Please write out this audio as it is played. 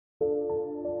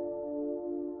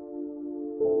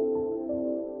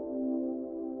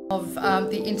of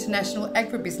the International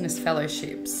Agribusiness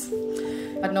Fellowships,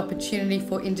 an opportunity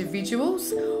for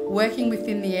individuals working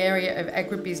within the area of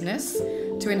agribusiness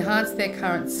to enhance their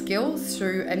current skills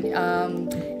through an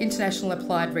international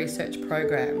applied research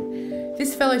program.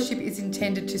 This fellowship is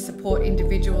intended to support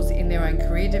individuals in their own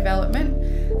career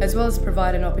development, as well as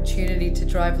provide an opportunity to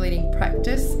drive leading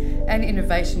practice and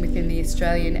innovation within the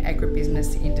Australian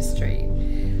agribusiness industry.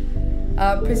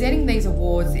 Presenting these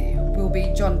awards will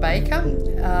be John Baker,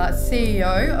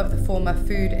 CEO of the former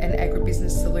Food and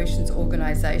Agribusiness Solutions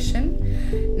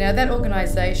organisation. Now that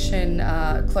organisation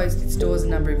closed its doors a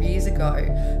number of years ago,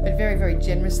 but very, very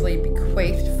generously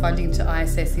bequeathed funding to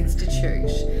ISS Institute,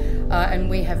 and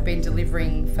we have been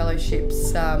delivering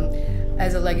fellowships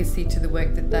as a legacy to the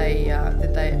work that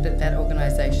that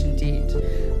organisation did,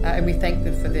 and we thank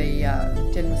them for the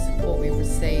generous support we've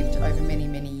received over many,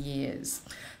 many years.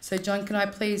 So John, can I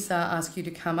please ask you to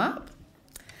come up?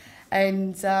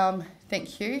 And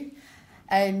thank you.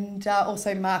 And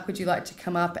also Mark, would you like to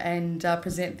come up and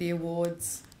present the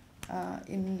awards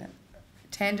in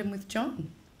tandem with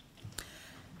John?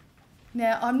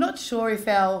 Now, I'm not sure if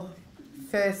our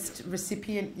first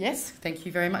recipient, yes, thank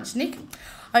you very much, Nick.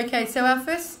 Okay, so our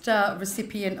first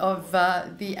recipient of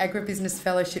the Agribusiness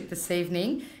Fellowship this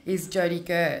evening is Jody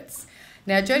Gerdts.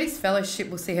 Now, Jody's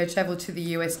fellowship will see her travel to the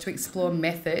US to explore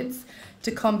methods to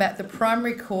combat the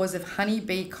primary cause of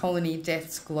honeybee colony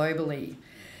deaths globally.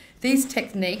 These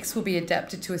techniques will be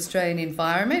adapted to Australian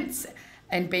environments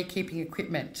and beekeeping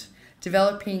equipment,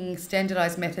 developing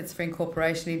standardised methods for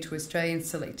incorporation into Australian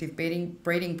selective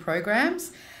breeding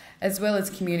programs, as well as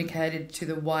communicated to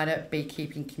the wider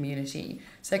beekeeping community.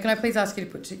 So can I please ask you to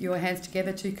put your hands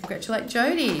together to congratulate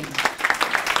Jody.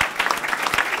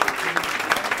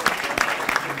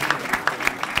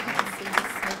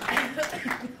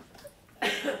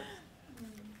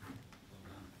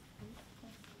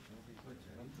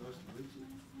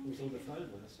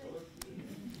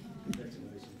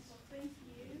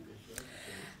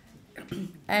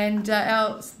 And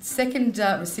our second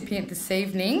recipient this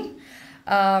evening,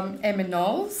 Emma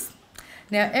Knowles.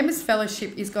 Now, Emma's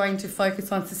fellowship is going to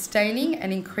focus on sustaining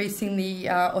and increasing the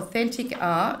authentic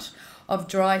art of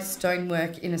dry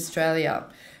stonework in Australia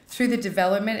through the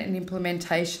development and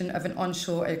implementation of an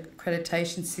onshore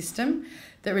accreditation system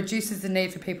that reduces the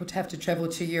need for people to have to travel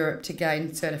to Europe to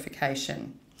gain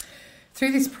certification.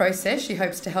 Through this process, she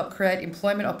hopes to help create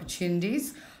employment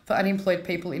opportunities for unemployed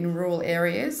people in rural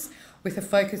areas, with a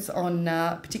focus on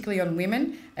particularly on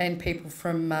women and people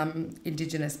from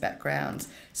Indigenous backgrounds.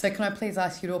 So can I please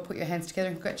ask you to all put your hands together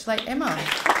and congratulate Emma.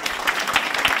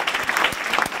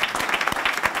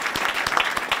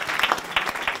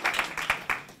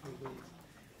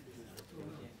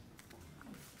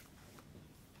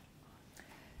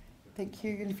 Thank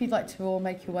you. And if you'd like to all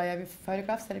make your way over for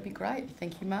photographs, that'd be great.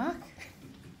 Thank you, Mark.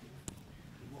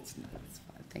 That's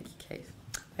fine. Thank you, Keith.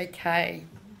 Okay.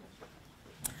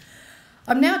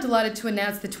 I'm now delighted to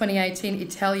announce the 2018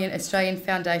 Italian Australian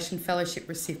Foundation Fellowship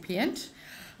recipient.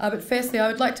 But firstly, I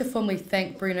would like to formally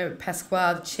thank Bruno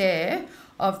Pasquale, the Chair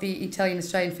of the Italian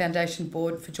Australian Foundation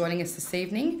Board, for joining us this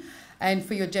evening and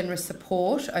for your generous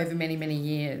support over many, many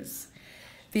years.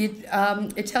 The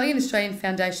Italian Australian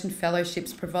Foundation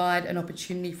Fellowships provide an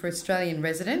opportunity for Australian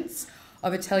residents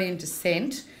of Italian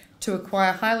descent to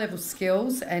acquire high-level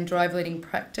skills and drive leading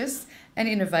practice and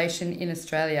innovation in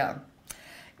Australia.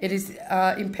 It is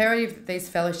imperative that these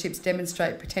fellowships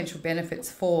demonstrate potential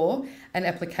benefits for an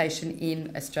application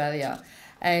in Australia.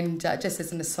 And just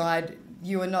as an aside,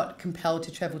 you are not compelled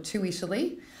to travel to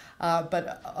Italy,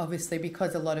 but obviously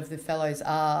because a lot of the fellows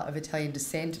are of Italian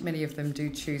descent, many of them do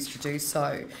choose to do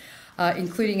so,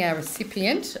 including our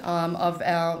recipient of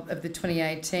the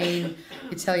 2018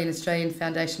 Italian Australian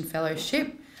Foundation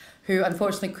Fellowship, who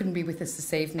unfortunately couldn't be with us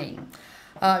this evening.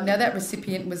 Now that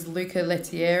recipient was Luca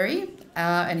Lettieri,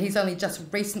 and he's only just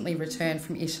recently returned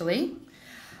from Italy.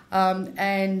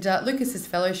 Lucas's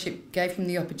fellowship gave him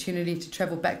the opportunity to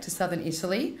travel back to southern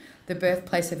Italy, the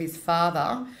birthplace of his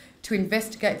father, to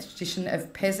investigate the tradition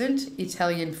of peasant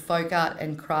Italian folk art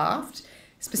and craft,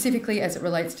 specifically as it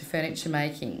relates to furniture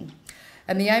making.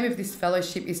 And the aim of this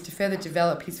fellowship is to further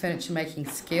develop his furniture making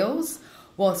skills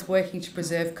whilst working to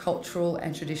preserve cultural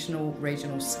and traditional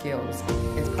regional skills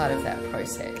as part of that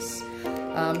process.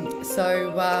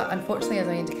 Unfortunately, as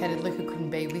I indicated, Luca couldn't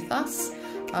be with us,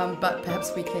 but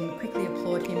perhaps we can quickly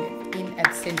applaud him in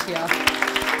absentia.